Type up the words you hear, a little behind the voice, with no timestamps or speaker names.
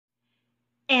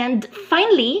And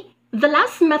finally, the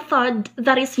last method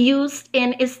that is used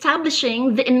in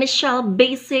establishing the initial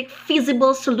basic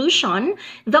feasible solution,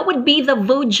 that would be the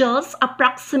Vogel'S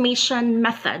Approximation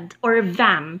method, or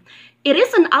VAM. It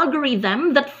is an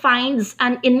algorithm that finds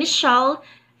an initial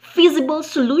feasible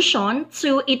solution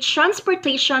to a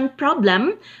transportation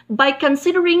problem by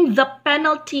considering the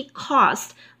penalty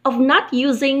cost of not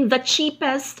using the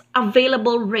cheapest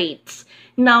available rates.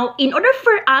 Now, in order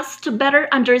for us to better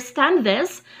understand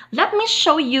this, let me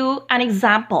show you an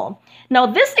example. Now,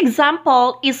 this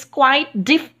example is quite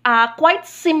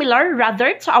similar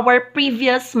rather to our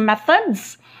previous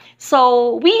methods.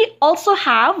 So we also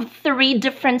have three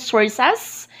different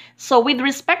sources. So with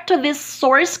respect to this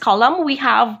source column, we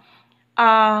have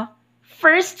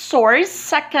first source,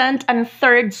 second, and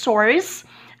third source.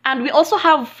 And we also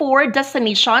have four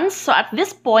destinations. So at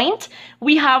this point,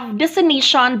 we have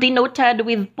destination denoted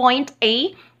with point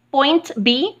A, point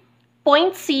B,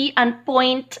 point C, and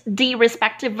point D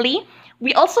respectively.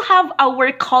 We also have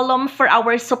our column for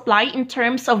our supply in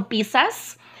terms of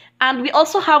pieces. And we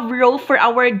also have row for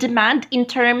our demand in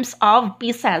terms of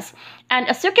pieces. And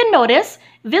as you can notice,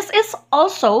 this is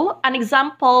also an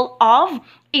example of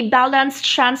a balanced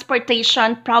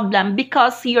transportation problem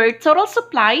because your total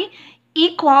supply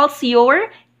equals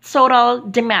your total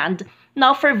demand.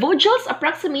 Now, for Vogel'S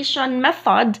approximation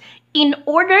method, in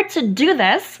order to do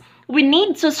this, we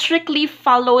need to strictly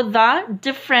follow the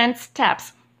different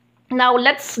steps. Now,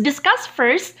 let's discuss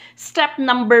first step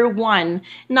number 1.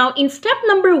 Now, in step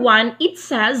number 1, it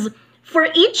says, for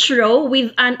each row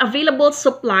with an available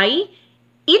supply,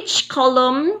 each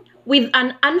column with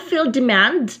an unfilled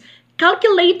demand,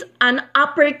 calculate an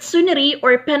opportunity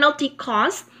or penalty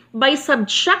cost by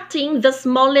subtracting the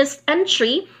smallest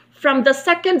entry from the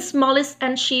second smallest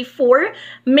entry for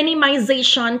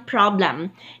minimization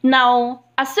problem. Now,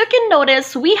 as you can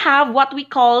notice, we have what we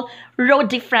call row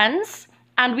difference,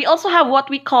 and we also have what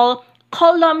we call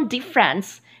column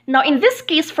difference. Now, in this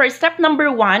case, for step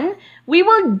number 1, we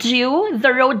will do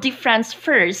the row difference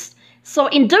first. So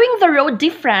in doing the row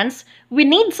difference, we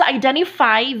need to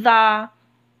identify the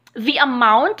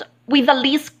amount with the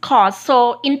least cost.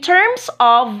 So in terms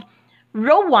of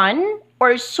row 1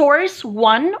 or source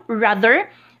 1 rather,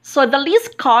 so the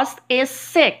least cost is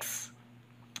 6.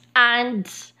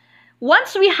 And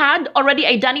once we had already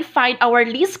identified our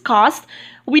least cost,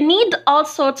 we need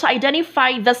also to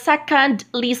identify the second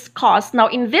least cost. Now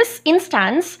in this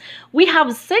instance, we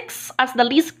have 6 as the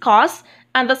least cost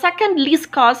and the second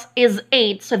least cost is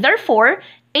 8. So therefore,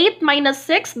 8 minus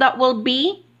 6, that will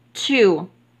be 2.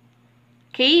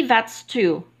 Okay, that's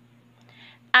 2.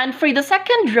 And for the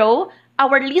second row,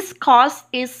 our least cost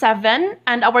is 7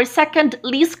 and our second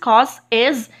least cost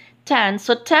is 10.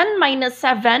 So 10 minus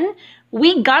 7,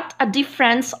 we got a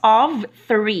difference of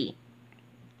 3.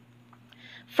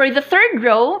 For the third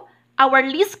row, our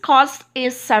least cost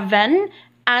is 7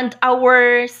 and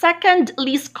our second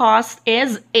least cost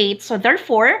is 8. So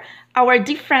therefore, our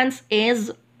difference is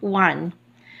 1.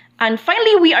 And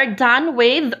finally, we are done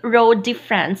with row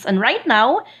difference. And right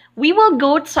now, we will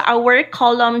go to our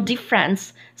column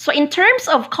difference. So in terms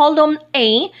of column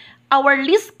A, our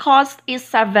least cost is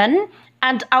 7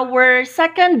 and our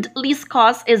second least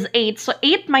cost is 8. So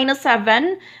 8 minus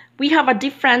 7, we have a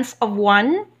difference of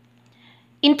 1.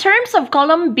 In terms of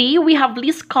column B, we have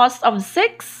least cost of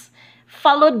 6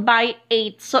 followed by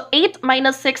 8. So 8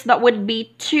 minus 6, that would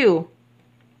be 2.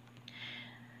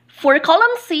 For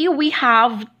column C, we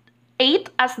have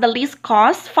 8 as the least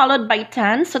cost followed by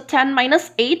 10. So 10 minus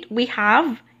 8, we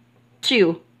have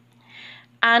 2.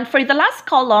 And for the last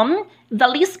column, the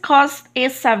least cost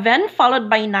is 7 followed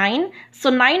by 9. So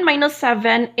 9 minus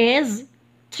 7 is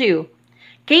 2.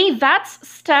 Okay, that's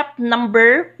step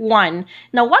number 1.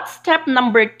 Now, what's step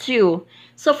number 2?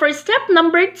 So for step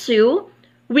number 2,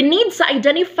 we need to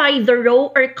identify the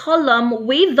row or column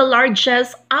with the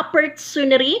largest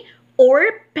opportunity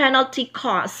or penalty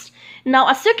cost. Now,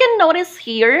 as you can notice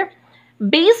here,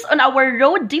 based on our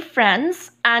row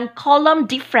difference and column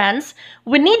difference,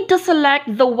 we need to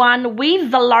select the one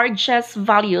with the largest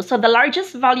value. So the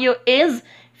largest value is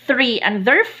 3, and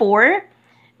therefore,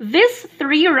 this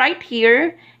 3 right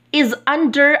here is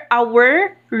under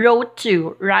our row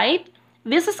 2, right?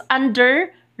 This is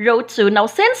under row 2. Now,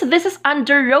 since this is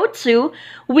under row 2,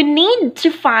 we need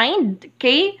to find,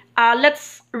 okay,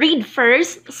 let's read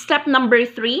first step number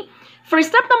 3. For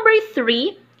step number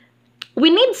 3, we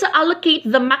need to allocate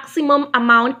the maximum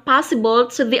amount possible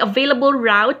to the available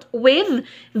route with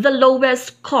the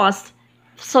lowest cost.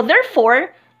 So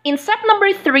therefore, in step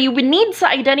number 3, we need to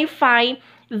identify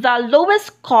the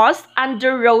lowest cost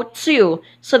under row 2.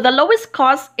 So the lowest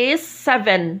cost is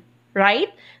 7. right?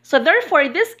 So therefore,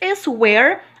 this is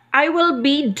where I will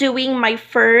be doing my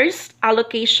first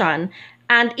allocation.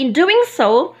 And in doing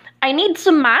so, I need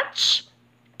to match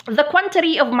the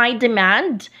quantity of my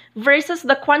demand versus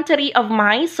the quantity of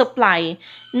my supply.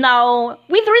 Now,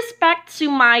 with respect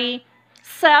to my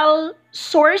cell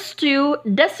source to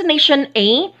destination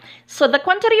A, so the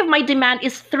quantity of my demand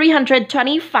is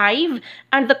 325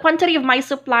 and the quantity of my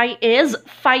supply is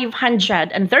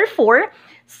 500. And therefore,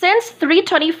 since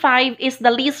 325 is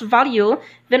the least value,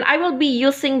 then I will be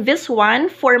using this one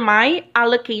for my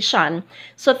allocation.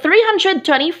 So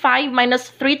 325 minus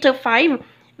 325,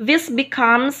 this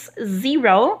becomes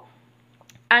 0.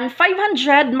 And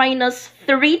 500 minus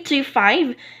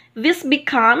 325, this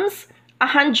becomes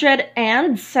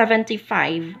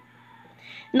 175.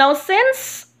 Now,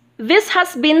 since this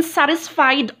has been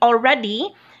satisfied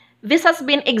already, this has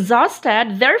been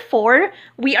exhausted, therefore,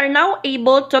 we are now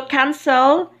able to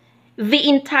cancel the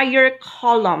entire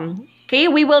column. Okay,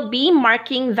 we will be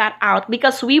marking that out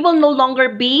because we will no longer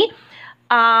be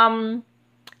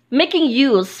making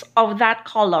use of that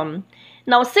column.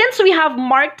 Now, since we have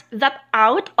marked that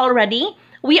out already,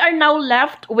 we are now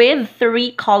left with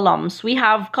 3 columns. We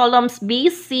have columns B,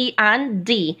 C, and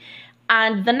D.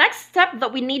 And the next step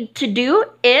that we need to do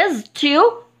is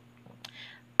to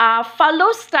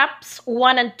follow steps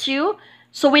 1 and 2.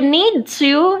 So we need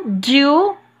to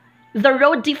do the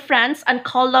row difference and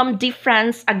column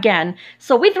difference again.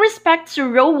 So with respect to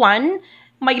row 1,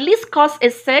 my least cost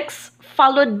is 6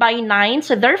 followed by 9.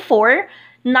 So therefore,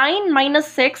 9 minus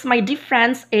 6, my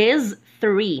difference is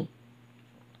 3.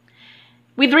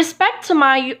 With respect to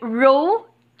my row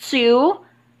 2,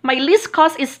 my least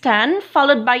cost is 10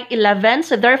 followed by 11.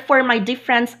 So therefore, my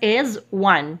difference is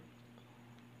 1.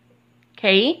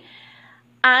 Okay.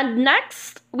 And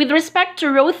next, with respect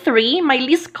to row 3, my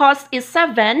least cost is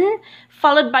 7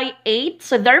 followed by 8.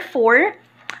 So therefore,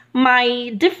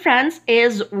 my difference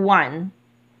is 1.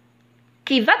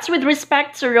 Okay, that's with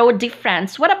respect to row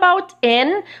difference. What about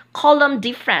in column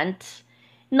difference?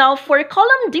 Now, for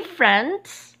column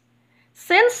difference,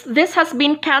 since this has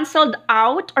been canceled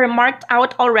out or marked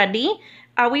out already,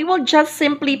 we will just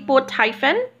simply put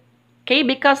hyphen, okay,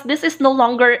 because this is no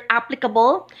longer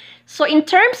applicable. So in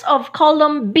terms of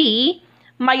column B,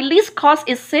 my least cost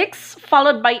is 6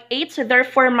 followed by 8, so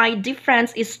therefore my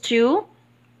difference is 2.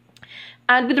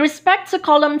 And with respect to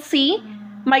column C,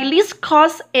 my least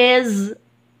cost is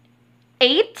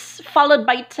 8 followed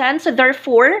by 10, so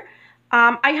therefore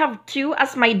I have 2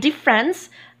 as my difference.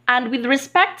 And with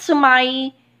respect to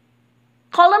my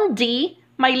column D,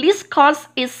 my least cost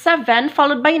is 7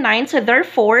 followed by 9, so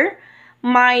therefore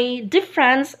my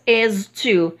difference is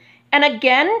 2. And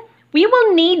again, we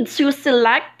will need to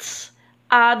select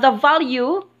the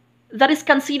value that is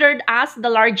considered as the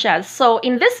largest. So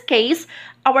in this case,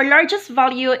 our largest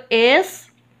value is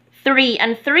 3,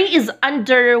 and 3 is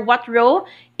under what row?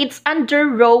 It's under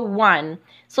row 1.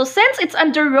 So since it's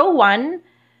under row 1,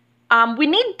 we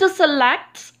need to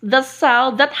select the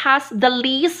cell that has the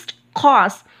least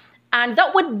cost, and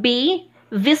that would be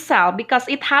this cell because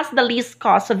it has the least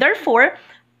cost. So therefore,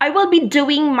 I will be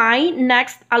doing my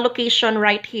next allocation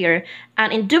right here.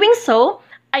 And in doing so,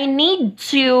 I need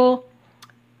to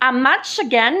match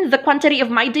again the quantity of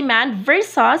my demand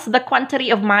versus the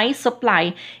quantity of my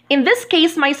supply. In this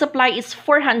case, my supply is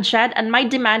 400 and my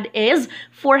demand is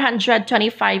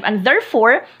 425. And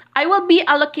therefore, I will be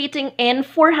allocating in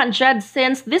 400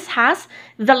 since this has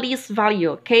the least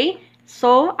value, okay?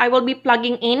 So I will be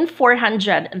plugging in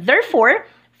 400. Therefore,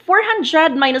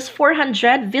 400 minus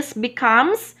 400, this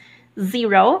becomes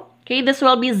 0. Okay, this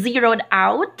will be zeroed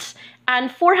out.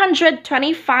 And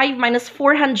 425 minus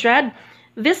 400,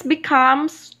 this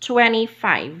becomes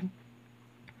 25.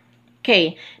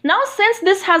 Okay, now since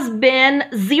this has been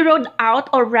zeroed out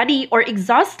already or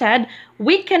exhausted,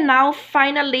 we can now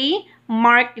finally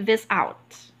mark this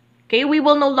out. Okay, we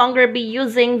will no longer be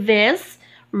using this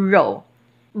row.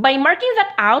 By marking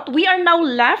that out, we are now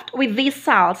left with these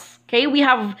cells. Okay, we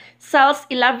have cells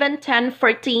 11, 10,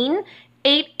 14,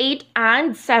 8, 8,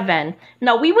 and 7.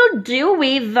 Now we will do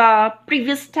with the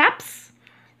previous steps.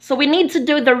 So we need to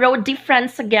do the row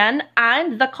difference again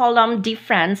and the column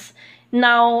difference.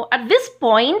 Now at this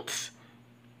point,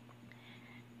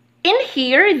 in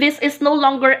here, this is no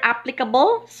longer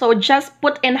applicable. So just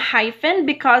put in hyphen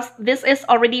because this is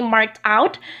already marked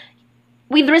out.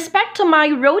 With respect to my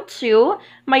row 2,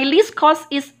 my least cost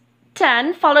is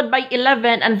 10 followed by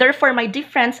 11 and therefore my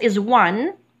difference is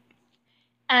 1.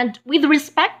 And with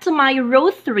respect to my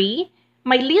row 3,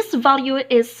 my least value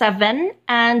is 7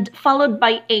 and followed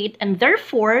by 8 and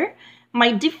therefore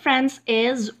my difference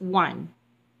is 1.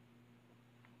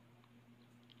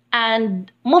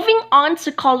 And moving on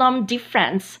to column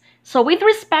difference. So with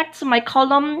respect to my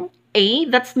column A,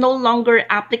 that's no longer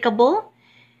applicable.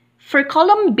 For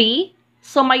column B,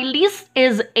 so my list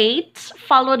is 8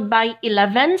 followed by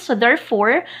 11. So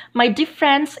therefore, my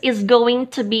difference is going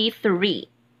to be 3.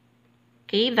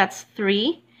 Okay, that's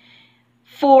 3.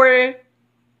 For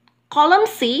column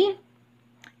C,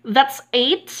 that's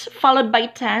 8 followed by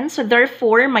 10. So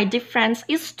therefore, my difference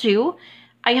is 2.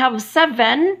 I have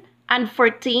 7 and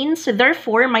 14. So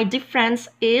therefore, my difference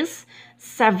is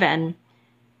 7.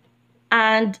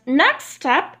 And next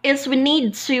step is we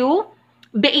need to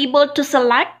be able to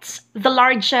select the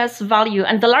largest value.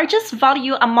 And the largest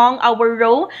value among our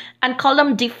row and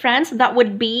column difference, that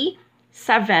would be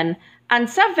 7. And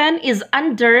 7 is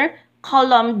under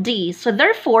column D. So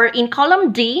therefore, in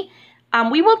column D,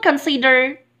 we will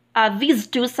consider these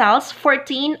two cells,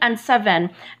 14 and 7.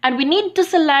 And we need to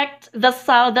select the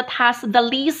cell that has the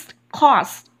least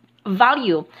cost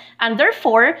value. And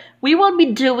therefore, we will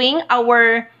be doing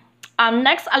our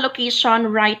next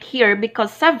allocation right here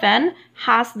because 7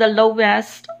 has the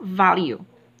lowest value.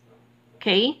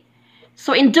 Okay,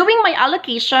 so in doing my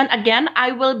allocation, again,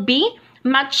 I will be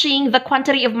matching the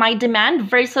quantity of my demand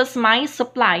versus my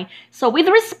supply. So with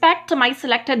respect to my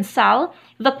selected cell,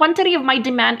 the quantity of my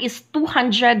demand is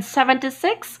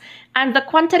 276 and the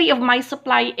quantity of my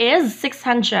supply is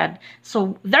 600.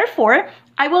 So therefore,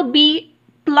 I will be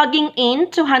plugging in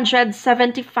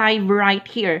 275 right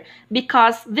here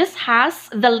because this has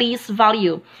the least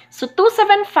value. So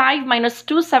 275 minus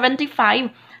 275,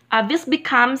 this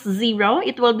becomes 0.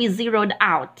 It will be zeroed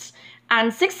out.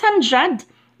 And 600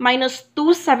 minus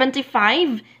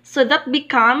 275, so that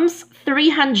becomes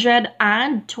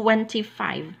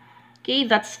 325. Okay,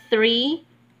 that's 3,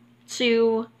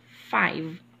 2,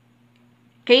 5.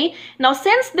 Okay, now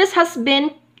since this has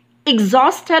been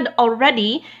exhausted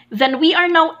already, then we are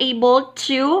now able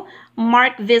to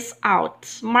mark this out,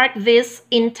 mark this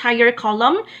entire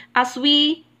column, as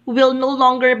we will no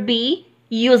longer be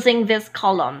using this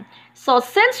column. So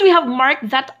since we have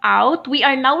marked that out, we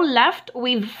are now left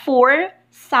with 4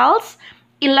 cells,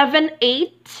 11,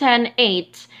 8, 10,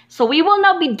 8. So we will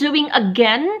now be doing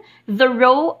again the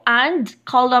row and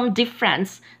column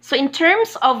difference. So in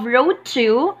terms of row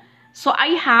 2, so I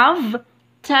have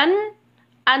 10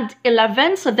 and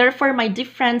 11, so therefore my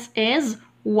difference is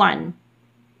 1.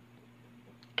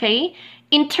 Okay,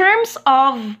 in terms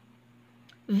of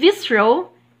this row,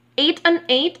 8 and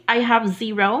 8, I have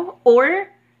 0 or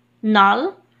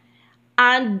null.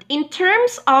 And in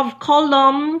terms of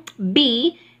column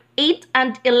B, 8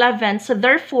 and 11, so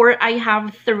therefore I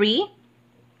have 3.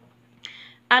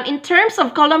 And in terms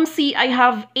of column C, I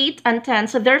have 8 and 10,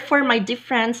 so therefore my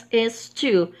difference is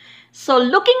 2. So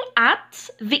looking at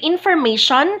the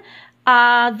information,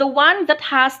 the one that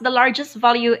has the largest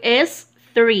value is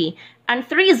 3. And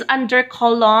 3 is under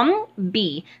column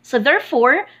B. So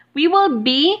therefore, we will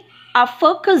be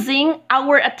focusing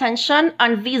our attention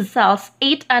on these cells,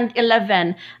 8 and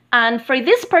 11. And for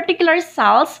these particular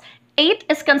cells, 8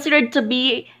 is considered to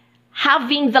be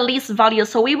having the least value.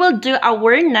 So we will do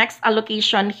our next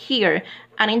allocation here.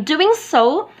 And in doing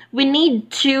so, we need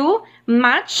to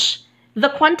match the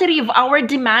quantity of our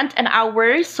demand and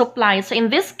our supply. So in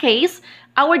this case,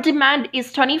 our demand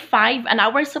is 25 and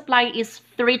our supply is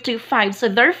 325. So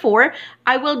therefore,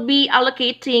 I will be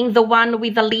allocating the one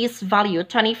with the least value,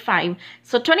 25.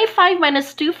 So 25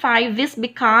 minus 25, this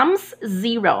becomes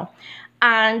 0.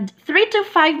 And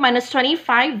 325 minus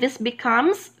 25, this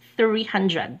becomes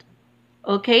 300.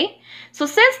 Okay, so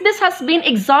since this has been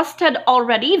exhausted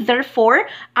already, therefore,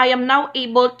 I am now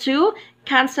able to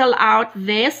cancel out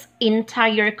this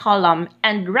entire column.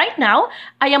 And right now,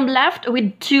 I am left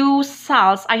with 2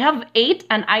 cells. I have 8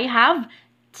 and I have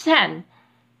 10.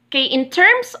 Okay, in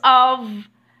terms of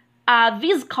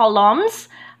these columns,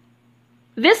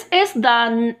 this is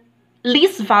the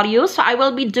least value. So I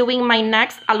will be doing my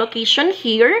next allocation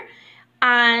here.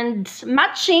 And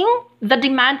matching the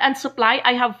demand and supply,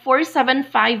 I have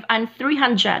 475 and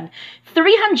 300.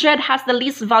 300 has the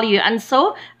least value, and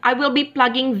so I will be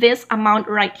plugging this amount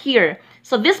right here.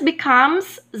 So this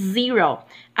becomes 0.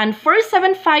 And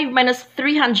 475 minus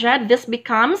 300, this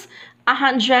becomes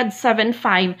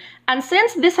 175. And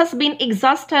since this has been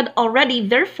exhausted already,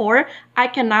 therefore, I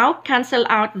can now cancel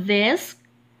out this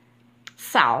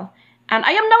cell. And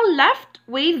I am now left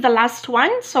with the last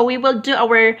one. So we will do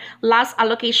our last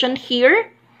allocation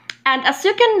here. And as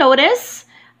you can notice,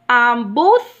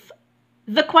 both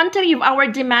the quantity of our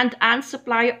demand and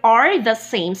supply are the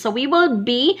same. So we will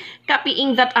be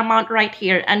copying that amount right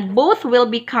here and both will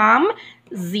become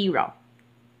 0.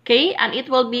 Okay, and it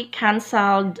will be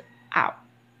canceled out.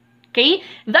 Okay,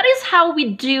 that is how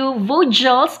we do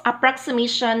Vogel'S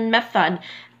approximation method.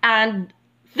 And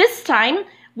this time,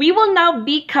 we will now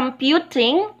be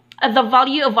computing the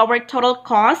value of our total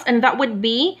cost, and that would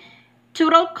be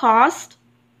total cost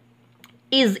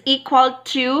is equal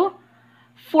to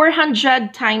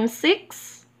 400 times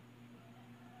 6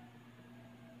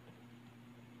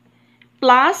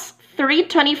 plus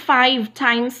 325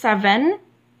 times 7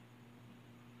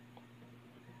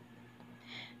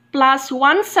 plus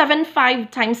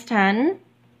 175 times 10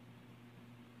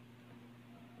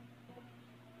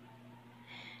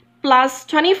 plus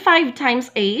 25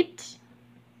 times 8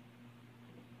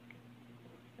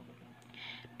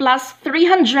 plus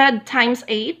 300 times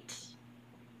 8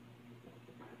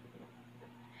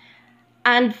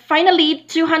 and finally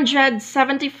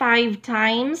 275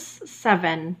 times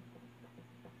 7.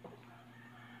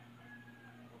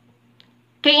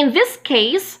 Okay, in this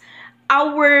case,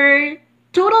 our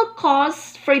total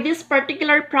cost for this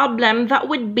particular problem, that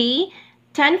would be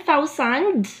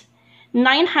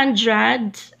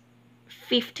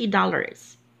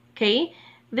 $10,950. Okay,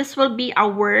 this will be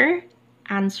our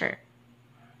answer.